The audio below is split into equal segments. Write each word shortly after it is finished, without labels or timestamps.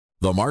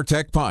The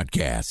MarTech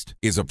Podcast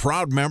is a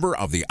proud member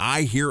of the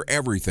I Hear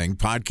Everything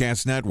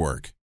Podcast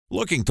Network.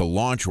 Looking to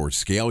launch or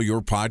scale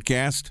your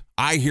podcast?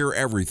 I Hear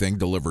Everything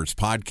delivers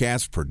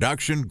podcast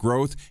production,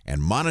 growth,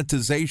 and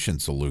monetization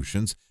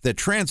solutions that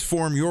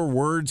transform your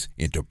words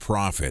into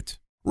profit.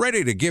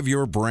 Ready to give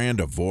your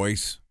brand a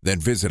voice? Then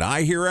visit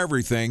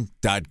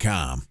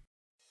iheareverything.com.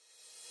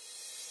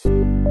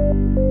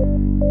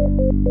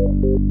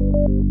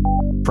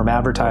 From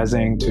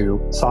advertising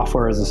to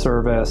software as a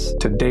service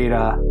to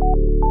data.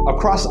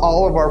 Across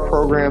all of our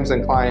programs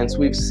and clients,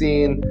 we've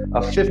seen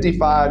a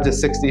 55 to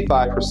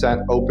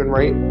 65% open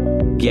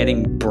rate.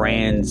 Getting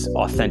brands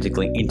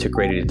authentically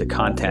integrated into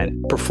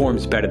content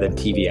performs better than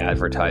TV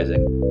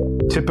advertising.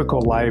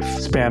 Typical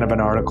lifespan of an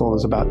article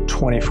is about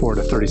 24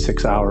 to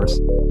 36 hours.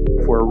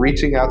 If we're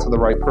reaching out to the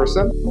right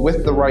person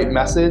with the right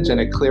message and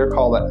a clear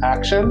call to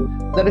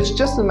action, then it's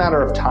just a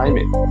matter of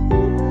timing.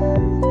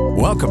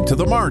 Welcome to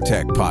the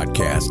MarTech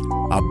Podcast,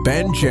 a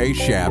Ben J.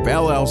 Schaap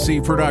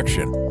LLC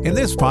production. In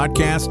this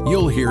podcast,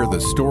 you'll hear the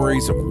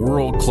stories of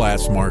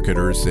world-class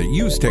marketers that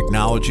use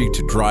technology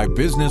to drive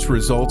business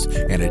results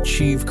and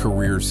achieve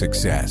career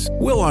success.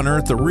 We'll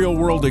unearth the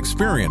real-world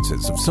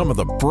experiences of some of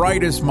the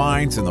brightest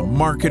minds in the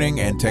marketing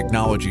and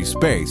technology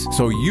space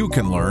so you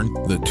can learn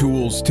the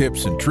tools,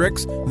 tips, and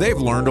tricks they've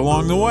learned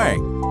along the way.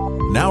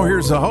 Now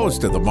here's the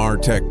host of the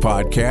MarTech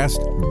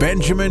Podcast,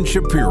 Benjamin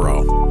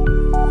Shapiro.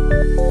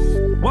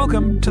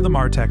 Welcome to the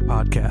MarTech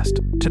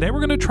Podcast. Today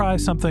we're going to try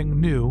something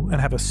new and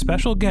have a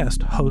special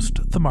guest host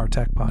the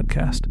MarTech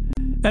Podcast.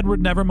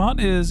 Edward Nevraumont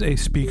is a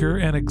speaker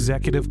and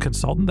executive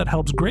consultant that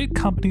helps great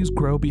companies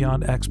grow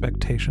beyond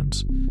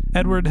expectations.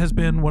 Edward has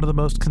been one of the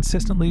most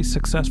consistently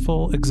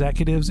successful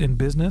executives in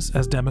business,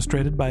 as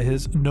demonstrated by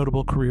his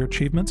notable career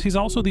achievements. He's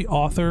also the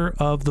author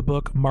of the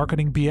book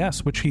Marketing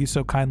BS, which he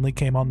so kindly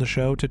came on the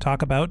show to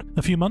talk about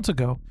a few months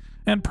ago.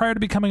 And prior to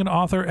becoming an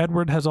author,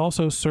 Edward has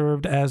also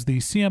served as the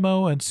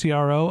CMO and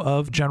CRO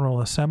of General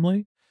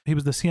Assembly. He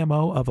was the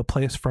CMO of A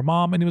Place for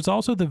Mom, and he was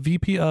also the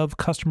VP of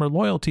Customer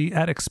Loyalty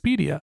at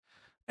Expedia.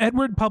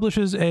 Edward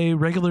publishes a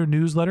regular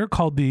newsletter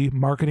called the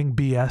Marketing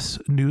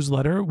BS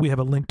newsletter. We have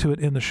a link to it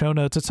in the show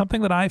notes. It's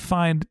something that I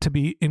find to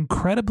be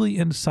incredibly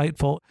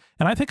insightful,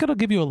 and I think it'll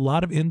give you a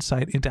lot of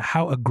insight into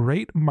how a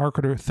great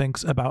marketer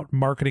thinks about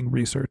marketing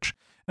research.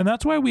 And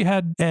that's why we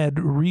had Ed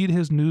read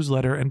his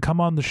newsletter and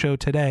come on the show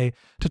today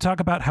to talk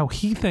about how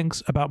he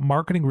thinks about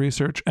marketing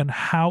research and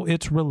how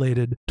it's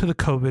related to the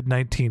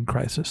Covid-19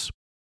 crisis.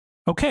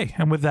 Okay,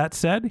 and with that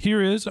said,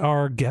 here is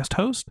our guest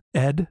host,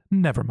 Ed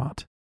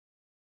Nevraumont.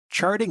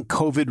 Charting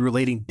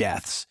COVID-related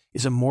deaths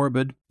is a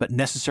morbid but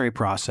necessary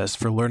process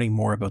for learning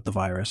more about the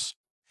virus.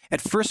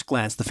 At first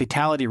glance, the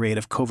fatality rate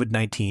of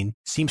COVID-19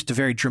 seems to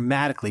vary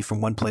dramatically from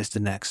one place to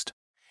the next.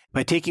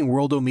 By taking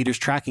Worldometer's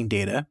tracking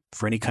data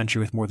for any country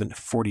with more than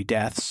 40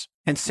 deaths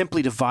and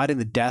simply dividing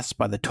the deaths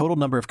by the total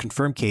number of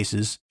confirmed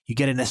cases, you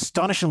get an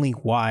astonishingly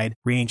wide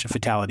range of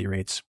fatality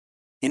rates.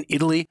 In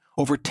Italy,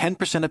 over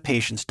 10% of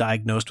patients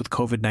diagnosed with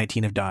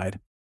COVID-19 have died.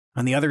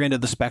 On the other end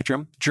of the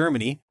spectrum,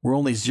 Germany, where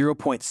only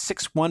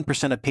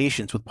 0.61% of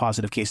patients with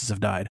positive cases have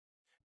died.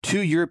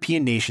 Two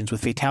European nations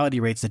with fatality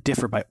rates that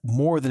differ by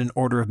more than an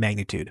order of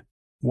magnitude.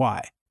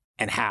 Why?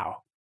 And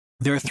how?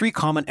 There are three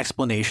common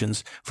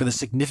explanations for the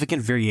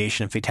significant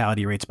variation in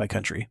fatality rates by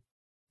country.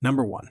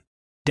 Number one,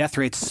 death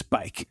rates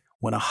spike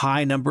when a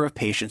high number of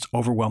patients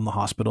overwhelm the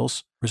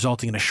hospitals,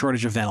 resulting in a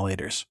shortage of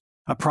ventilators,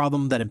 a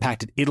problem that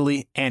impacted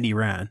Italy and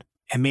Iran,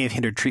 and may have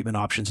hindered treatment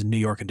options in New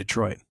York and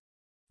Detroit.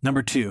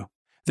 Number two,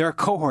 there are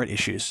cohort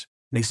issues,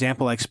 an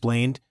example I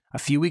explained a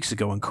few weeks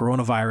ago in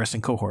coronavirus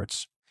and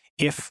cohorts.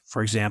 If,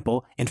 for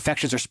example,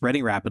 infections are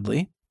spreading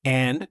rapidly,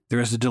 and there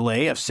is a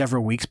delay of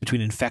several weeks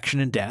between infection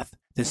and death,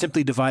 then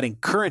simply dividing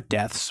current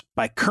deaths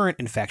by current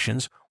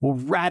infections will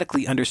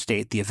radically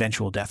understate the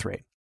eventual death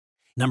rate.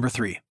 Number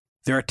three,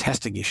 there are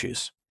testing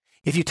issues.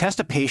 If you test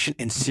a patient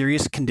in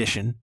serious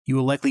condition, you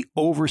will likely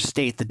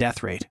overstate the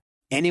death rate.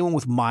 Anyone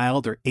with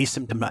mild or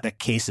asymptomatic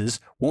cases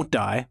won't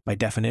die by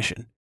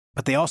definition,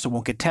 but they also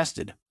won't get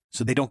tested,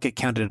 so they don't get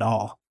counted at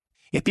all.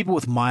 If people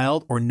with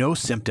mild or no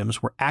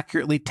symptoms were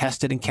accurately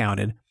tested and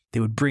counted, they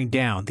would bring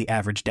down the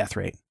average death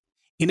rate.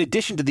 In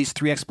addition to these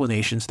three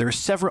explanations, there are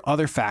several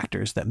other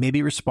factors that may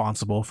be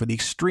responsible for the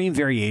extreme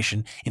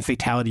variation in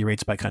fatality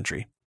rates by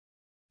country.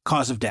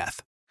 Cause of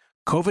death.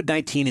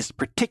 COVID-19 is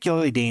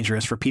particularly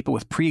dangerous for people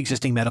with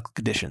pre-existing medical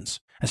conditions,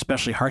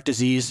 especially heart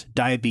disease,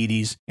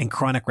 diabetes, and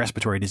chronic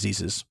respiratory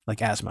diseases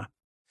like asthma.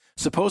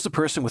 Suppose a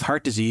person with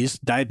heart disease,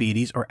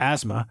 diabetes, or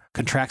asthma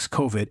contracts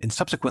COVID and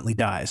subsequently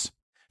dies.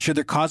 Should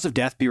their cause of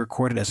death be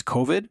recorded as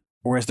COVID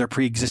or as their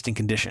pre-existing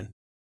condition?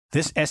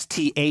 This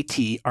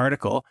STAT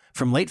article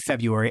from late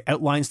February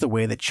outlines the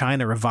way that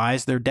China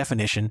revised their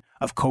definition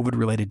of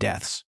COVID-related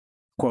deaths.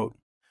 Quote,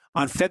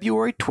 on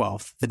February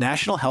 12th, the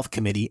National Health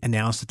Committee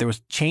announced that there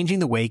was changing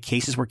the way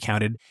cases were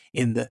counted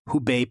in the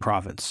Hubei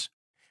province.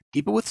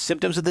 People with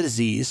symptoms of the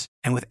disease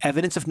and with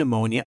evidence of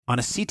pneumonia on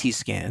a CT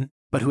scan,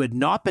 but who had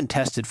not been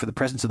tested for the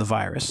presence of the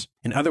virus,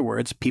 in other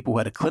words, people who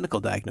had a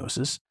clinical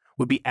diagnosis,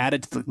 would be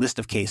added to the list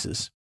of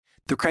cases.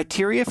 The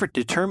criteria for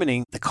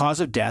determining the cause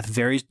of death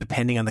varies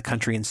depending on the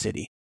country and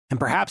city, and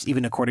perhaps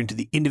even according to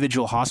the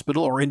individual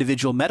hospital or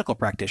individual medical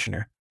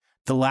practitioner.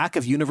 The lack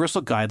of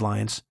universal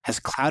guidelines has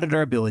clouded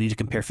our ability to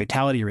compare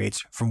fatality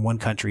rates from one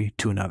country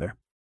to another.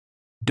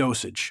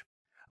 Dosage.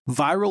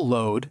 Viral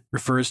load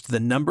refers to the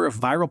number of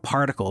viral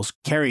particles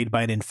carried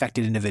by an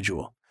infected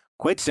individual.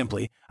 Quite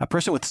simply, a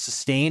person with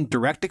sustained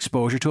direct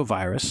exposure to a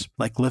virus,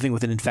 like living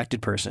with an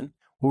infected person,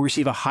 will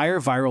receive a higher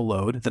viral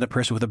load than a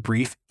person with a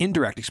brief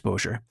indirect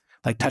exposure,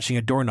 like touching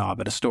a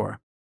doorknob at a store.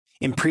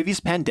 In previous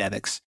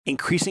pandemics,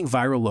 increasing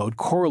viral load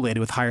correlated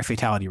with higher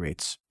fatality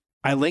rates.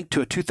 I linked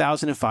to a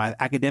 2005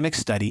 academic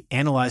study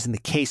analyzing the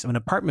case of an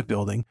apartment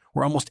building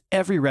where almost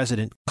every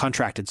resident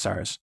contracted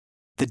SARS.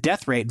 The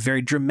death rate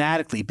varied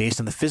dramatically based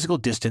on the physical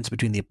distance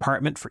between the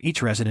apartment for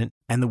each resident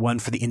and the one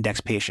for the index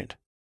patient.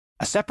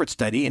 A separate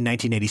study in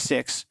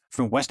 1986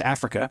 from West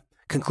Africa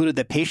concluded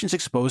that patients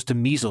exposed to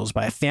measles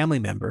by a family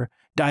member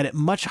died at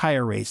much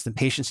higher rates than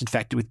patients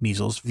infected with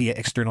measles via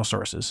external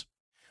sources.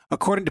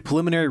 According to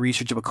preliminary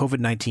research about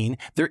COVID-19,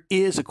 there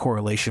is a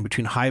correlation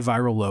between high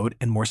viral load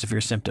and more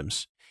severe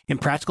symptoms. In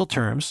practical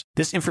terms,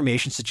 this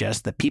information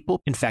suggests that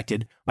people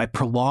infected by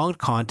prolonged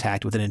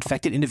contact with an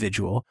infected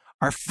individual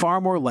are far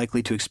more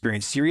likely to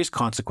experience serious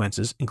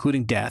consequences,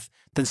 including death,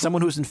 than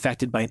someone who is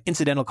infected by an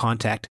incidental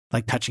contact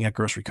like touching a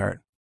grocery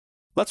cart.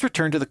 Let's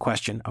return to the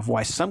question of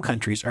why some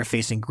countries are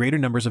facing greater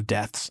numbers of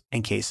deaths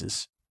and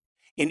cases.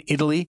 In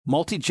Italy,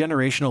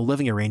 multi-generational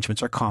living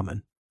arrangements are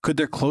common. Could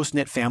their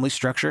close-knit family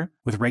structure,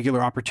 with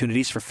regular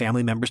opportunities for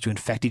family members to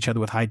infect each other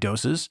with high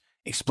doses,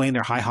 explain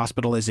their high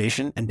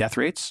hospitalization and death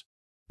rates?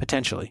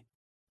 Potentially.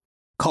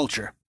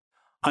 Culture.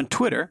 On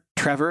Twitter,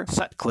 Trevor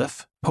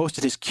Sutcliffe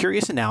posted his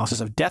curious analysis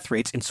of death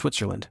rates in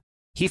Switzerland.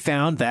 He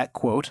found that,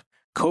 quote,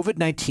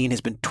 COVID-19 has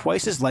been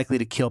twice as likely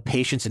to kill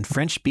patients in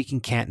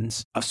French-speaking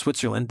cantons of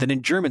Switzerland than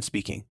in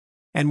German-speaking,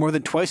 and more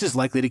than twice as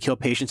likely to kill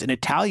patients in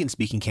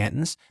Italian-speaking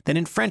cantons than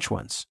in French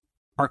ones.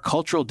 Are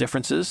cultural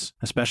differences,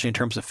 especially in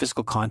terms of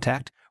physical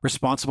contact,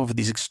 responsible for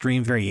these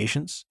extreme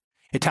variations?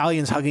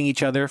 Italians hugging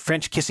each other,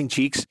 French kissing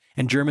cheeks,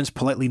 and Germans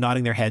politely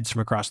nodding their heads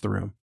from across the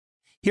room.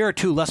 Here are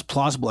two less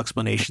plausible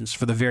explanations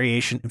for the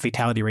variation in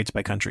fatality rates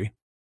by country.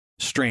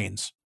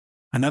 Strains.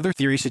 Another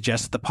theory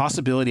suggests the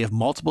possibility of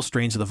multiple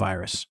strains of the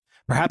virus.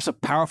 Perhaps a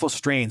powerful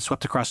strain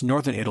swept across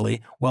northern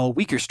Italy, while a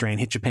weaker strain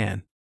hit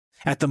Japan.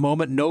 At the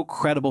moment, no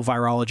credible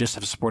virologists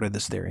have supported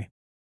this theory.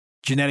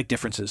 Genetic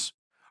differences.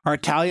 Are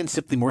Italians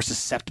simply more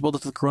susceptible to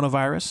the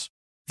coronavirus?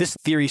 This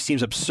theory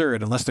seems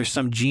absurd unless there's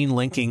some gene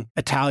linking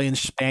Italians,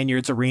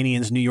 Spaniards,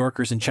 Iranians, New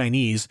Yorkers, and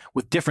Chinese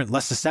with different,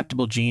 less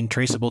susceptible gene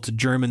traceable to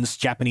Germans,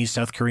 Japanese,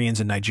 South Koreans,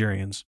 and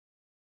Nigerians.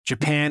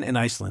 Japan and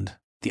Iceland,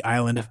 the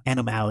island of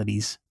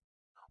anomalies.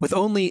 With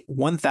only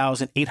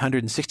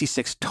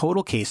 1,866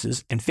 total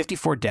cases and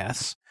 54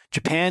 deaths,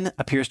 Japan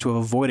appears to have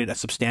avoided a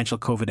substantial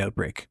COVID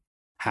outbreak.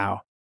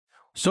 How?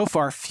 So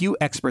far, few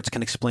experts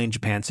can explain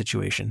Japan's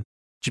situation.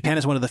 Japan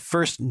is one of the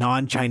first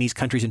non-Chinese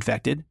countries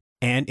infected,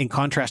 and in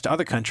contrast to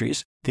other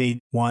countries,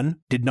 they, 1,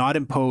 did not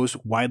impose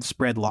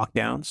widespread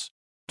lockdowns,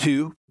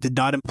 2, did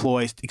not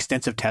employ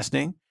extensive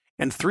testing,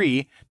 and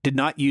 3, did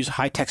not use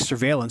high-tech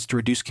surveillance to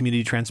reduce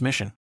community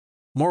transmission.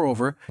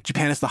 Moreover,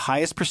 Japan has the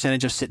highest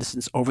percentage of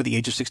citizens over the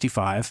age of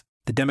 65,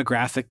 the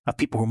demographic of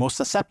people who are most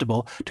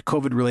susceptible to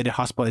COVID-related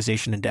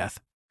hospitalization and death.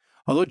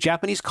 Although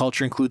Japanese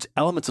culture includes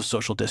elements of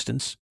social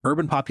distance,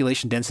 urban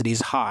population density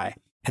is high,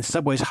 and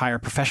subways hire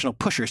professional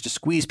pushers to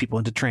squeeze people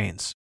into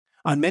trains.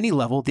 On many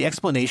levels, the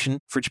explanation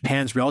for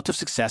Japan's relative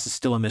success is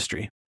still a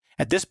mystery.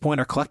 At this point,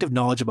 our collective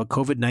knowledge about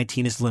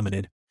COVID-19 is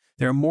limited.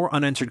 There are more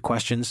unanswered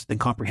questions than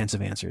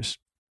comprehensive answers.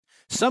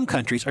 Some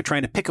countries are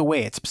trying to pick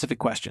away at specific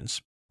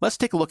questions. Let's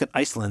take a look at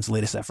Iceland's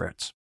latest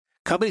efforts.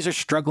 Companies are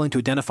struggling to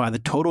identify the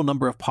total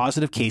number of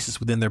positive cases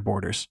within their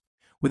borders.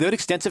 Without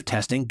extensive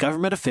testing,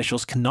 government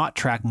officials cannot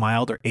track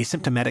mild or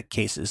asymptomatic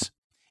cases.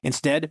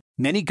 Instead,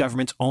 many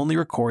governments only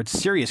record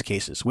serious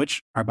cases,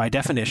 which are by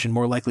definition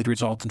more likely to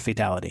result in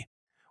fatality.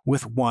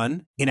 With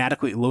 1,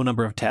 inadequately low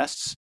number of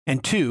tests,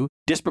 and 2,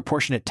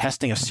 disproportionate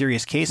testing of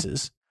serious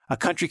cases, a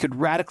country could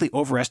radically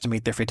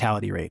overestimate their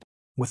fatality rate,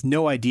 with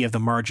no idea of the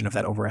margin of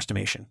that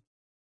overestimation.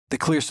 The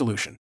clear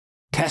solution: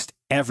 test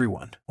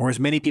everyone, or as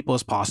many people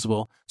as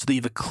possible, so that you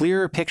have a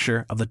clearer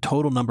picture of the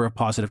total number of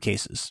positive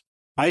cases.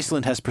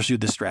 Iceland has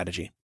pursued this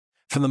strategy.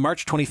 From the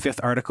March 25th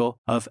article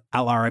of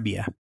Al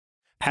Arabiya,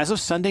 as of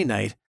Sunday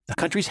night, the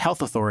country's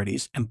health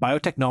authorities and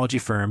biotechnology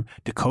firm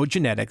Decode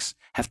Genetics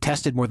have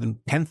tested more than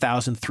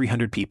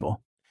 10,300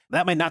 people.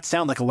 That might not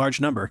sound like a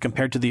large number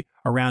compared to the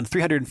around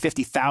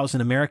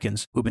 350,000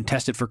 Americans who've been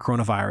tested for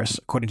coronavirus,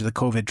 according to the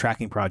COVID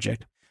Tracking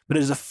Project, but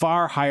it is a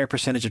far higher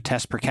percentage of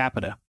tests per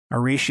capita, a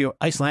ratio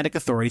Icelandic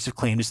authorities have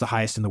claimed is the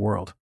highest in the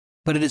world.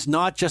 But it is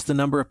not just the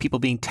number of people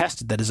being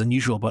tested that is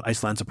unusual about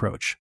Iceland's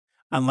approach.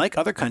 Unlike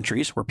other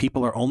countries where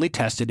people are only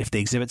tested if they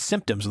exhibit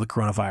symptoms of the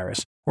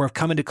coronavirus or have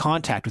come into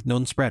contact with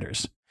known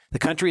spreaders, the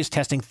country is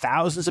testing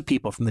thousands of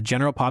people from the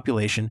general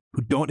population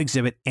who don't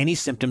exhibit any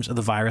symptoms of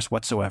the virus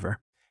whatsoever,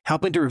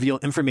 helping to reveal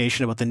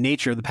information about the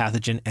nature of the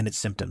pathogen and its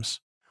symptoms.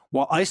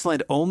 While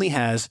Iceland only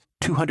has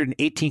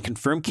 218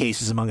 confirmed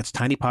cases among its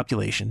tiny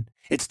population,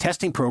 its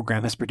testing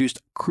program has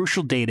produced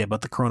crucial data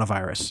about the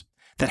coronavirus,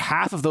 that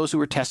half of those who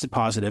were tested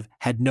positive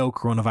had no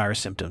coronavirus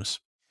symptoms.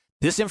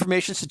 This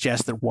information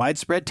suggests that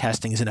widespread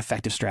testing is an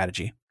effective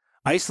strategy.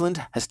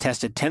 Iceland has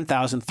tested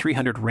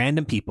 10,300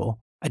 random people,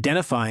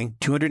 identifying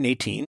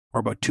 218, or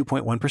about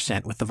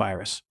 2.1%, with the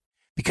virus.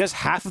 Because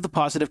half of the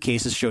positive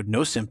cases showed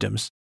no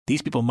symptoms,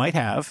 these people might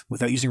have,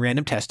 without using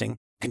random testing,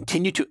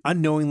 continued to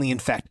unknowingly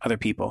infect other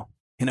people.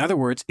 In other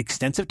words,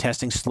 extensive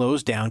testing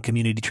slows down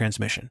community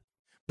transmission.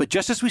 But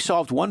just as we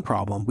solved one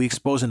problem, we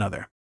expose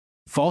another: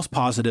 false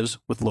positives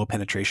with low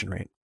penetration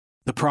rate.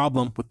 The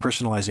problem with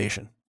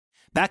personalization.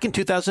 Back in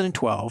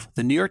 2012,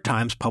 the New York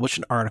Times published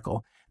an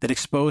article that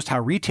exposed how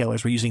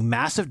retailers were using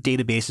massive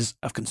databases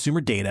of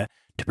consumer data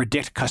to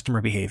predict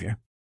customer behavior.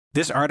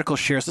 This article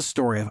shares the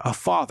story of a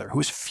father who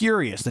was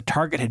furious that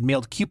Target had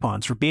mailed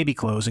coupons for baby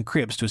clothes and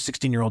cribs to his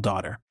 16-year-old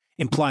daughter,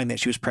 implying that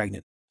she was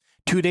pregnant.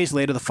 2 days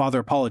later, the father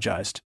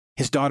apologized.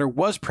 His daughter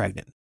was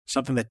pregnant,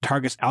 something that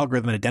Target's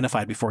algorithm had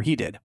identified before he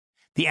did.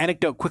 The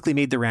anecdote quickly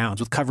made the rounds,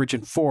 with coverage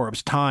in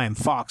Forbes, Time,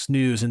 Fox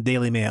News, and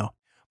Daily Mail.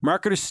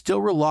 Marketers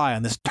still rely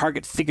on this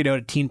Target figured out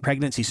a teen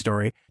pregnancy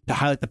story to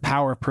highlight the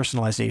power of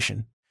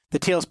personalization. The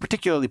tale is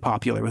particularly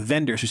popular with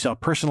vendors who sell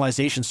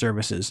personalization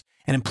services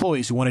and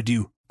employees who want to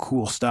do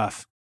cool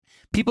stuff.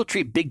 People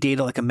treat big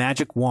data like a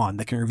magic wand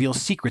that can reveal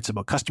secrets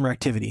about customer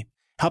activity,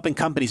 helping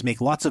companies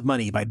make lots of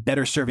money by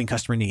better serving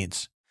customer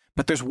needs.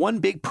 But there's one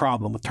big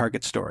problem with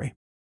Target's story.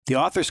 The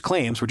author's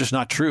claims were just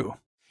not true.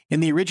 In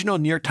the original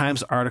New York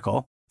Times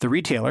article, the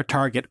retailer,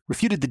 Target,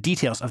 refuted the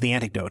details of the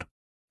anecdote.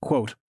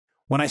 Quote,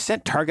 "When I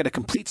sent Target a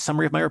complete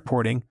summary of my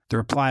reporting, the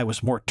reply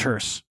was more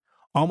terse.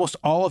 Almost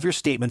all of your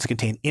statements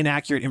contain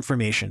inaccurate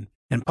information,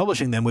 and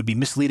publishing them would be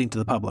misleading to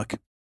the public.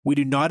 We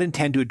do not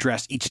intend to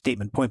address each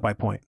statement point by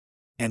point."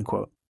 End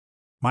quote.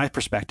 My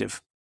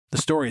perspective: the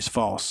story is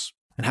false.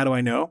 And how do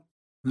I know?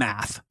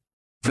 Math.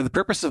 For the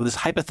purpose of this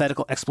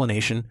hypothetical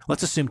explanation,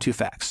 let's assume two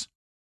facts.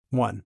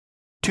 1.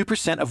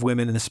 2% of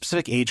women in a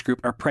specific age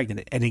group are pregnant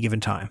at any given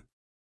time.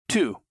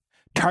 2.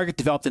 Target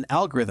developed an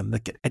algorithm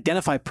that could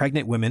identify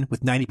pregnant women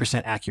with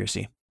 90%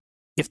 accuracy.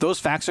 If those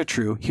facts are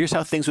true, here's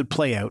how things would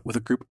play out with a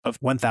group of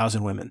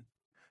 1,000 women.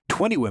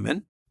 20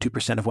 women,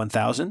 2% of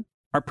 1,000,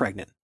 are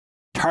pregnant.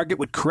 Target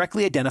would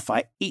correctly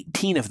identify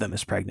 18 of them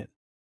as pregnant.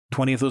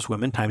 20 of those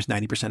women times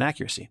 90%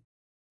 accuracy.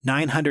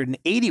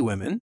 980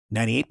 women,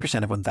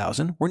 98% of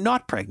 1,000, were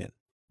not pregnant.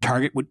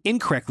 Target would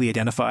incorrectly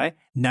identify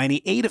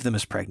 98 of them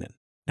as pregnant.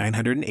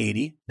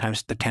 980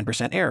 times the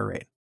 10% error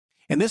rate.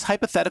 In this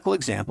hypothetical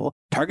example,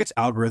 Target's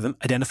algorithm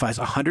identifies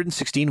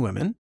 116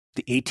 women,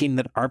 the 18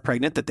 that are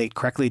pregnant that they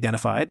correctly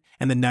identified,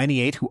 and the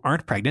 98 who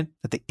aren't pregnant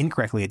that they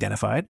incorrectly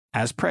identified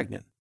as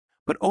pregnant.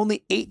 But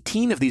only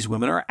 18 of these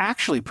women are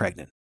actually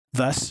pregnant.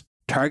 Thus,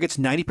 Target's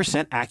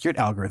 90% accurate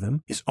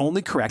algorithm is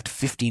only correct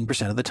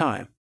 15% of the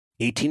time.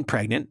 18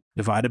 pregnant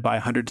divided by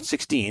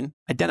 116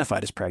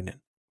 identified as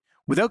pregnant.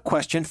 Without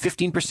question,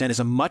 15% is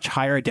a much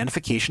higher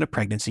identification of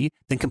pregnancy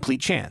than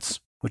complete chance,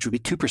 which would be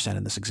 2%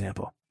 in this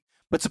example.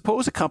 But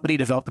suppose a company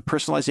developed a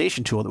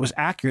personalization tool that was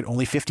accurate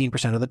only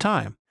 15% of the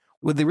time.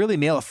 Would they really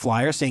mail a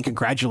flyer saying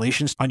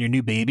congratulations on your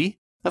new baby?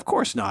 Of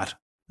course not.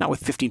 Not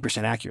with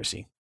 15%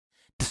 accuracy.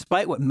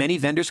 Despite what many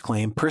vendors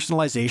claim,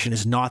 personalization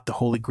is not the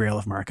holy grail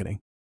of marketing.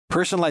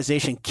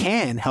 Personalization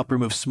can help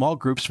remove small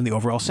groups from the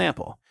overall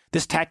sample.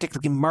 This tactic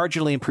can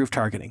marginally improve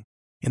targeting.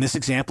 In this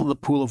example, the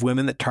pool of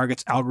women that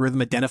Target's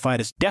algorithm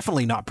identified as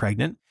definitely not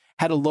pregnant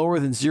had a lower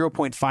than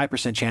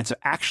 0.5% chance of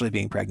actually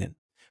being pregnant.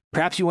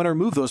 Perhaps you want to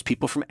remove those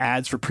people from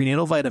ads for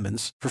prenatal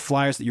vitamins for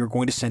flyers that you're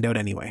going to send out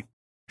anyway.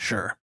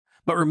 Sure.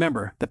 But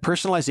remember that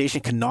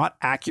personalization cannot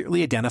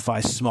accurately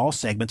identify small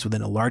segments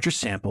within a larger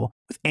sample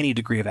with any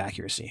degree of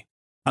accuracy,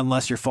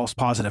 unless your false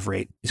positive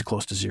rate is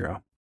close to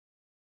 0.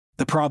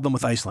 The problem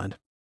with Iceland.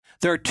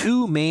 There are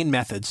two main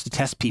methods to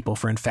test people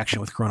for infection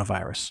with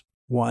coronavirus.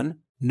 1,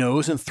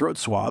 nose and throat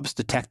swabs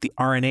detect the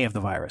RNA of the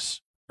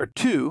virus. Or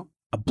 2,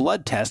 a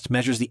blood test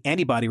measures the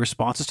antibody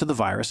responses to the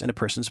virus in a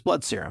person's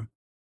blood serum.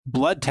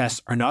 Blood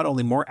tests are not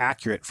only more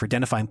accurate for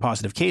identifying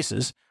positive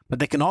cases, but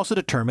they can also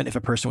determine if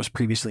a person was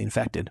previously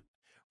infected.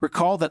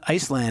 Recall that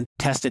Iceland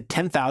tested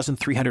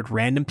 10,300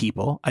 random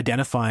people,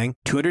 identifying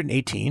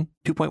 218,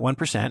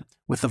 2.1%,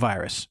 with the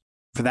virus.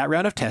 For that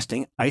round of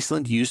testing,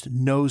 Iceland used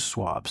nose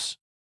swabs.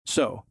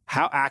 So,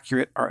 how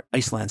accurate are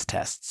Iceland's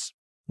tests?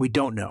 We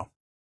don't know.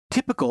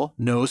 Typical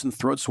nose and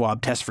throat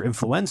swab tests for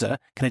influenza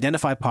can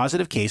identify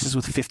positive cases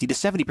with 50 to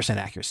 70%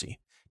 accuracy.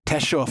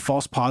 Tests show a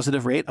false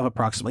positive rate of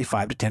approximately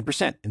 5 to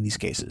 10% in these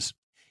cases.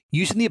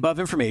 Using the above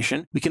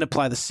information, we can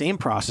apply the same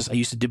process I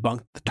used to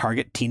debunk the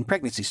Target teen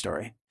pregnancy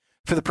story.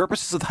 For the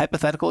purposes of the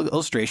hypothetical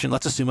illustration,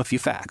 let's assume a few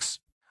facts.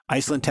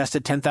 Iceland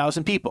tested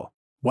 10,000 people.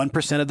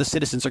 1% of the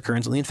citizens are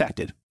currently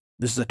infected.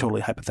 This is a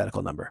totally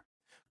hypothetical number.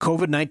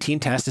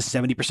 Covid-19 test is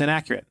 70%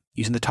 accurate,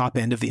 using the top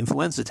end of the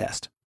influenza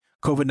test.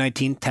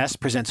 Covid-19 test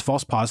presents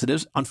false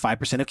positives on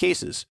 5% of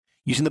cases,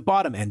 using the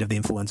bottom end of the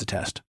influenza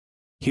test.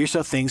 Here's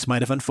how things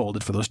might have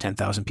unfolded for those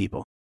 10,000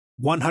 people.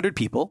 100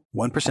 people,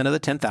 1% of the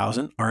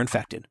 10,000, are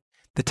infected.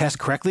 The test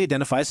correctly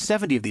identifies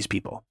 70 of these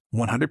people,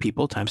 100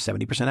 people times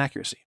 70%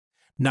 accuracy.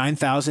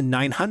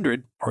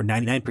 9,900, or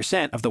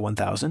 99% of the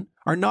 1,000,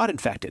 are not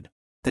infected.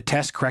 The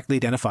test correctly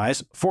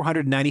identifies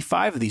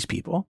 495 of these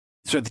people.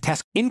 So the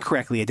test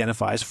incorrectly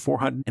identifies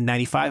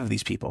 495 of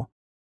these people,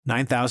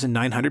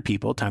 9,900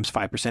 people times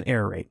 5%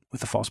 error rate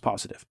with a false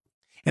positive.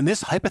 In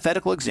this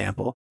hypothetical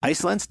example,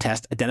 Iceland's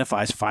test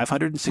identifies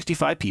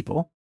 565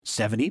 people,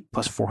 70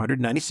 plus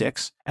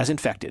 496, as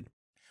infected.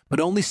 But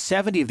only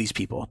 70 of these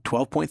people,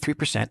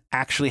 12.3%,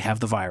 actually have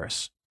the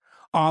virus.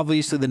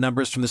 Obviously, the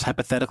numbers from this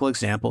hypothetical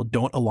example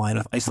don't align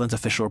with Iceland's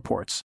official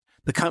reports.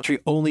 The country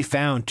only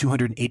found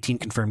 218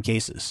 confirmed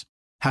cases.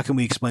 How can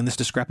we explain this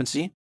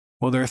discrepancy?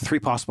 Well, there are three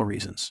possible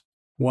reasons.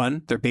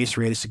 1, their base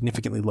rate is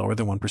significantly lower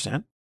than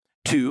 1%.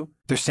 2,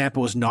 their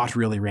sample is not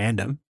really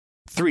random.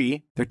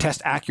 3, their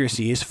test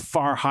accuracy is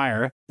far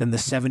higher than the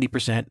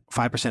 70%,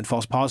 5%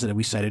 false positive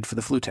we cited for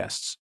the flu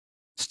tests.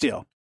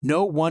 Still,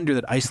 no wonder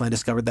that Iceland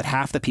discovered that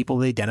half the people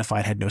they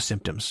identified had no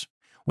symptoms.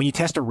 When you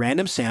test a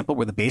random sample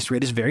where the base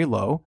rate is very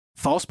low,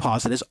 false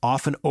positives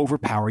often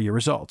overpower your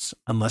results,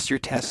 unless your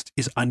test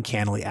is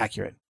uncannily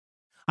accurate.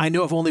 I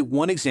know of only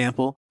one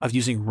example of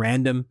using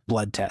random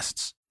blood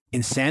tests.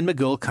 In San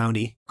Miguel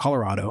County,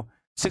 Colorado,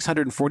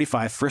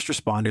 645 first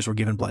responders were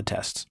given blood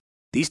tests.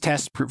 These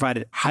tests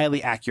provided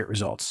highly accurate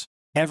results.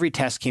 Every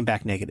test came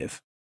back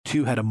negative.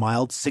 2 had a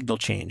mild signal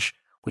change,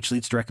 which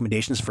leads to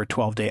recommendations for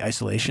 12-day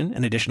isolation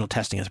and additional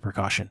testing as a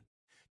precaution.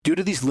 Due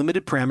to these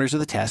limited parameters of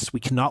the tests, we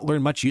cannot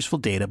learn much useful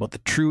data about the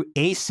true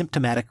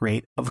asymptomatic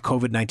rate of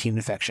COVID-19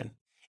 infection.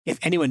 If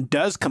anyone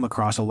does come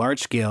across a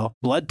large-scale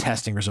blood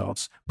testing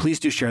results, please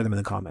do share them in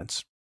the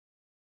comments.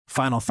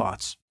 Final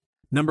thoughts.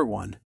 Number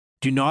 1,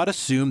 do not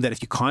assume that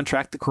if you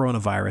contract the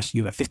coronavirus,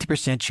 you have a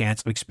 50%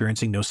 chance of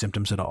experiencing no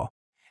symptoms at all.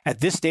 At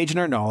this stage in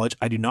our knowledge,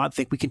 I do not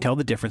think we can tell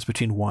the difference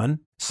between 1,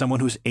 someone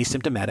who is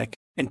asymptomatic,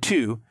 and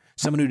 2,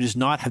 someone who does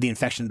not have the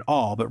infection at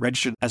all but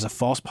registered as a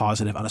false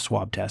positive on a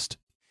swab test.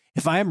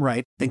 If I am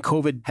right, then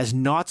COVID has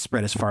not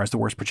spread as far as the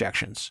worst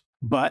projections.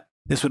 But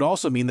this would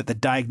also mean that the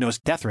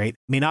diagnosed death rate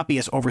may not be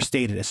as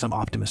overstated as some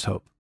optimists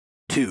hope.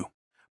 2,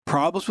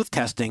 problems with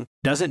testing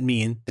doesn't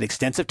mean that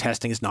extensive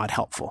testing is not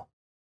helpful.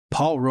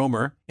 Paul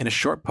Romer, in a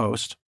short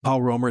post,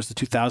 Paul Romer is the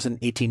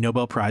 2018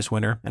 Nobel Prize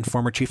winner and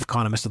former chief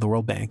economist of the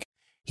World Bank.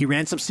 He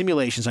ran some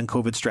simulations on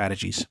COVID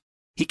strategies.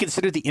 He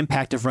considered the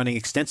impact of running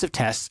extensive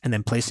tests and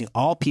then placing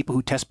all people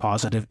who test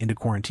positive into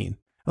quarantine,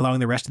 allowing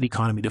the rest of the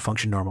economy to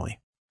function normally.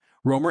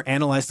 Romer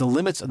analyzed the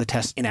limits of the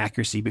test's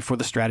inaccuracy before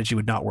the strategy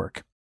would not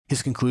work.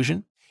 His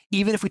conclusion?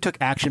 Even if we took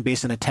action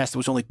based on a test that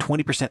was only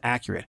 20%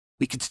 accurate,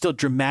 we could still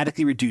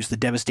dramatically reduce the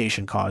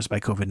devastation caused by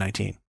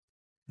COVID-19.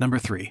 Number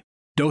 3,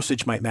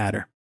 dosage might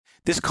matter.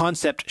 This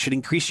concept should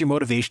increase your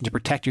motivation to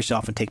protect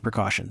yourself and take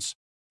precautions.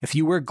 If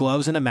you wear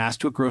gloves and a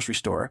mask to a grocery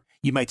store,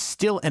 you might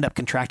still end up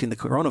contracting the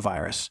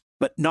coronavirus,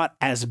 but not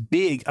as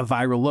big a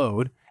viral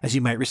load as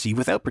you might receive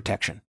without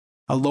protection.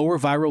 A lower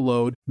viral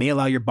load may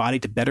allow your body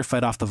to better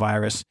fight off the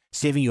virus,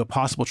 saving you a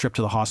possible trip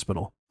to the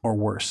hospital, or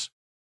worse.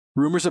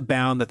 Rumors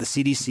abound that the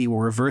CDC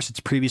will reverse its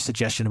previous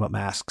suggestion about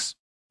masks.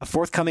 A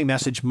forthcoming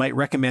message might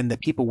recommend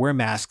that people wear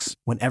masks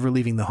whenever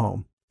leaving the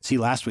home. See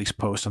last week's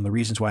post on the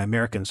reasons why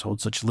Americans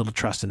hold such little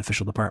trust in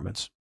official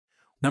departments.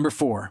 Number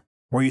 4,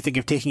 were you thinking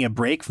of taking a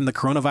break from the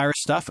coronavirus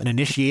stuff and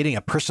initiating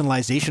a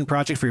personalization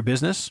project for your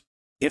business?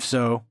 If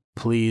so,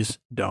 please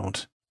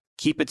don't.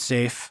 Keep it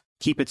safe,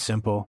 keep it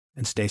simple,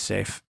 and stay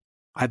safe.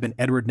 I've been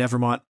Edward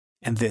Nevraumont,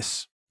 and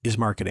this is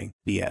Marketing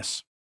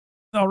BS.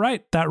 All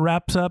right, that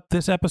wraps up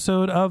this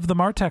episode of the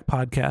Martech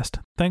Podcast.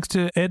 Thanks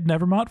to Ed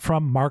Nevraumont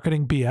from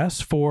Marketing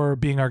BS for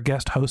being our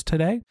guest host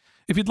today.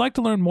 If you'd like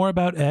to learn more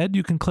about Ed,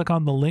 you can click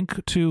on the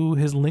link to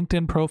his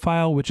LinkedIn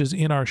profile, which is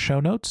in our show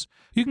notes.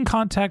 You can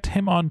contact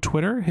him on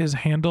Twitter. His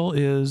handle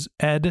is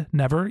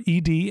ednever,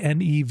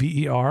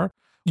 EDNEVER.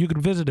 You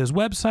can visit his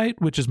website,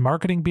 which is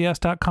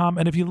marketingbs.com.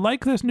 And if you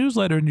like this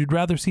newsletter and you'd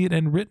rather see it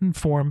in written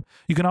form,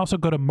 you can also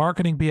go to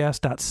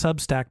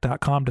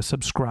marketingbs.substack.com to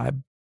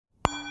subscribe.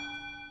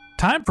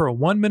 Time for a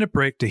 1-minute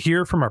break to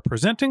hear from our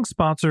presenting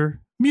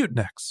sponsor,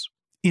 Mutinex.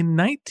 In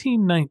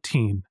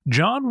 1919,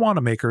 John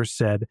Wanamaker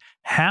said,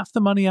 "Half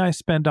the money I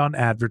spend on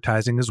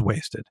advertising is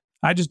wasted.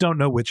 I just don't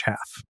know which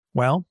half."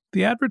 Well,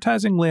 the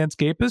advertising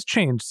landscape has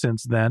changed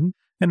since then,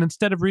 and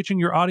instead of reaching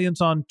your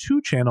audience on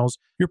 2 channels,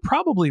 you're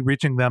probably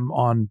reaching them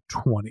on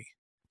 20.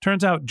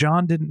 Turns out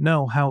John didn't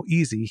know how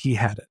easy he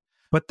had it.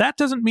 But that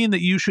doesn't mean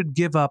that you should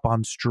give up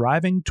on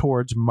striving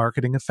towards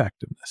marketing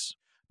effectiveness.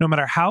 No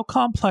matter how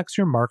complex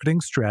your marketing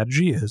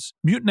strategy is,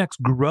 Mutinex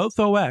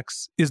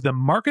GrowthOS is the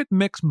market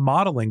mix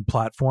modeling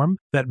platform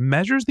that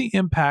measures the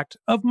impact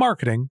of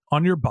marketing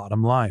on your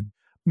bottom line.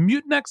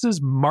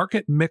 Mutinex's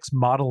market mix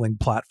modeling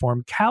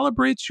platform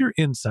calibrates your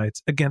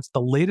insights against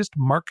the latest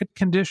market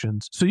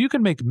conditions so you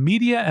can make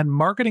media and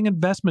marketing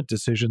investment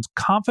decisions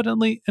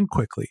confidently and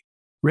quickly.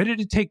 Ready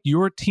to take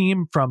your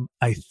team from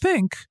I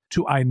think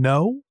to I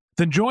know?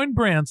 Then join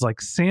brands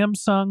like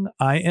Samsung,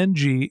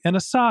 ING, and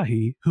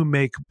Asahi who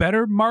make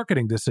better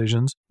marketing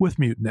decisions with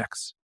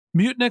Mutinex.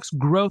 Mutinex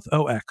Growth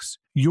OX.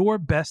 Your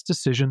best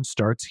decision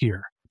starts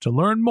here. To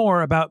learn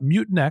more about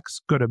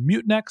Mutinex, go to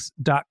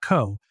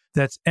mutinex.co.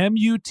 That's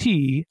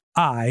MUTINEX.co.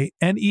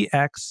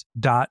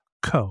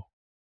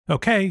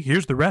 Okay,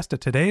 here's the rest of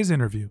today's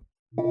interview.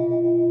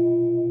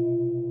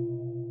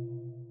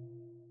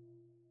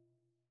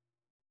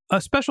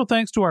 A special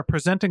thanks to our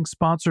presenting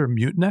sponsor,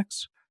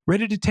 Mutinex.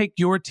 Ready to take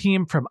your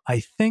team from I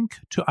think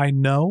to I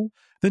know?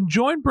 Then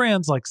join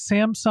brands like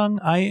Samsung,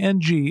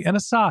 ING, and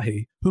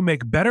Asahi who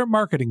make better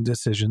marketing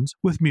decisions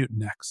with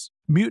Mutinex.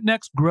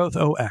 Mutinex Growth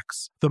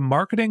OX, the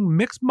marketing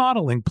mix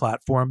modeling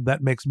platform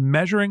that makes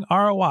measuring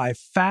ROI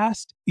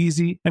fast,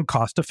 easy, and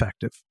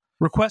cost-effective.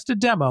 Request a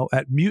demo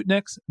at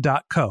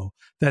mutinex.co.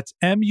 That's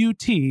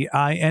MUTINEX.co.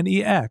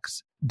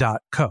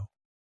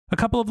 A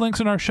couple of links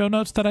in our show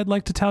notes that I'd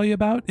like to tell you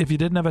about. If you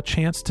didn't have a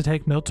chance to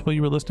take notes while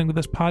you were listening to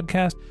this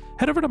podcast,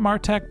 head over to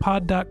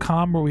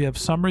martechpod.com where we have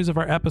summaries of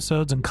our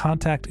episodes and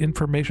contact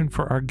information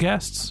for our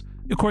guests.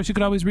 Of course, you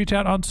can always reach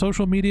out on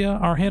social media.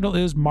 Our handle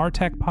is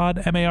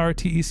martechpod,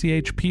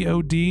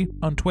 MARTECHPOD,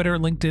 on Twitter,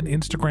 LinkedIn,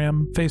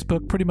 Instagram,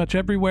 Facebook, pretty much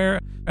everywhere.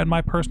 And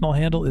my personal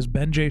handle is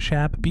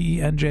BenJShap,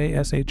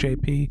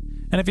 BenJShap.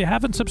 And if you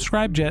haven't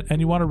subscribed yet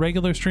and you want a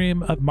regular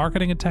stream of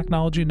marketing and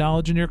technology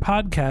knowledge in your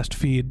podcast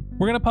feed,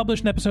 we're going to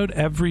publish an episode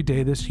every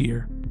day this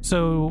year.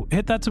 So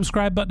hit that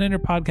subscribe button in your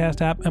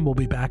podcast app and we'll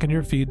be back in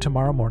your feed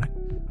tomorrow morning.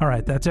 All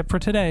right, that's it for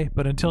today.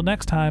 But until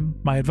next time,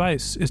 my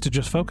advice is to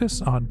just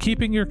focus on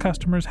keeping your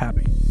customers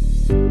happy.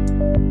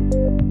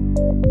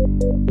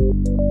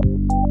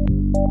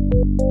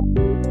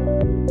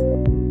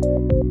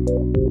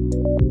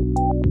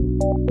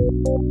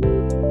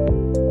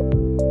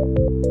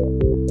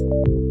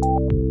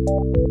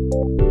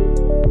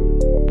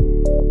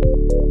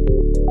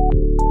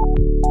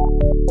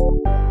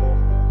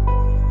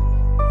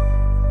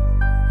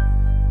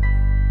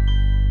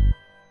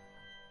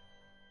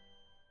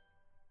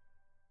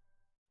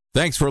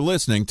 Thanks for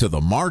listening to the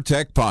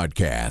MarTech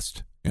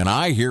Podcast, an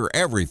I Hear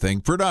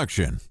Everything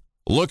production.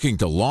 Looking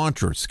to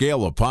launch or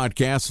scale a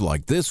podcast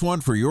like this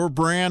one for your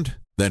brand?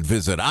 Then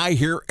visit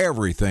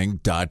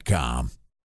iheareverything.com.